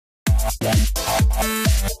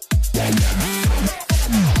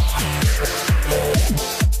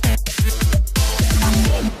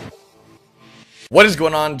What is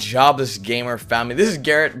going on, jobless gamer family? This is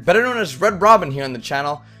Garrett, better known as Red Robin here on the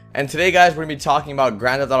channel, and today guys we're going to be talking about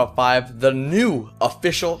Grand Theft Auto 5, the new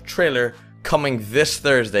official trailer coming this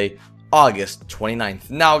Thursday, August 29th.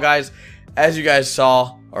 Now guys, as you guys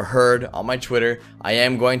saw or heard on my Twitter, I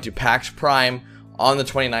am going to PAX Prime on the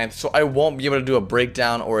 29th, so I won't be able to do a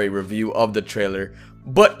breakdown or a review of the trailer.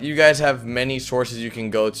 But you guys have many sources you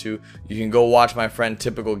can go to. You can go watch my friend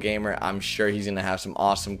Typical Gamer. I'm sure he's going to have some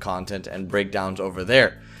awesome content and breakdowns over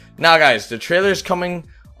there. Now guys, the trailer is coming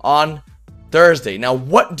on Thursday. Now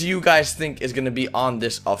what do you guys think is going to be on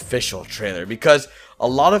this official trailer? Because a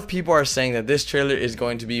lot of people are saying that this trailer is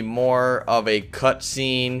going to be more of a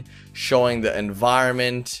cutscene showing the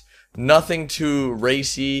environment. Nothing too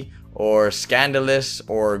racy or scandalous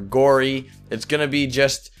or gory. It's going to be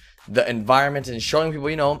just the environment and showing people,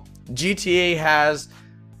 you know, GTA has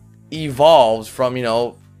evolved from, you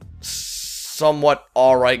know, somewhat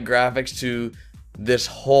alright graphics to this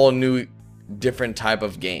whole new different type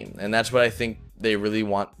of game. And that's what I think they really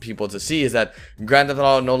want people to see, is that Grand Theft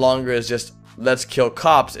Auto no longer is just let's kill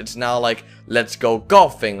cops. It's now like let's go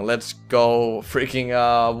golfing, let's go freaking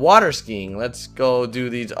water skiing, let's go do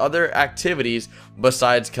these other activities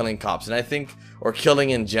besides killing cops. And I think, or killing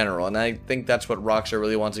in general, and I think that's what Rockstar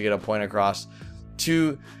really wants to get a point across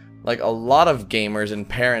to like a lot of gamers and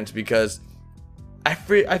parents, because I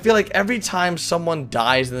feel like every time someone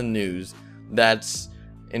dies in the news that's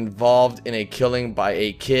involved in a killing by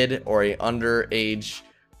a kid or a underage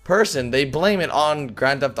person, they blame it on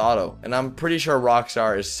Grand Theft Auto, and I'm pretty sure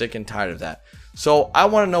Rockstar is sick and tired of that. So I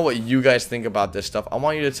want to know what you guys think about this stuff. I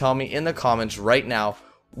want you to tell me in the comments right now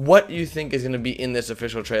what you think is going to be in this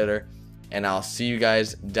official trailer, and I'll see you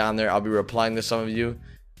guys down there. I'll be replying to some of you,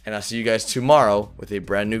 and I'll see you guys tomorrow with a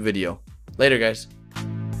brand new video. Later guys.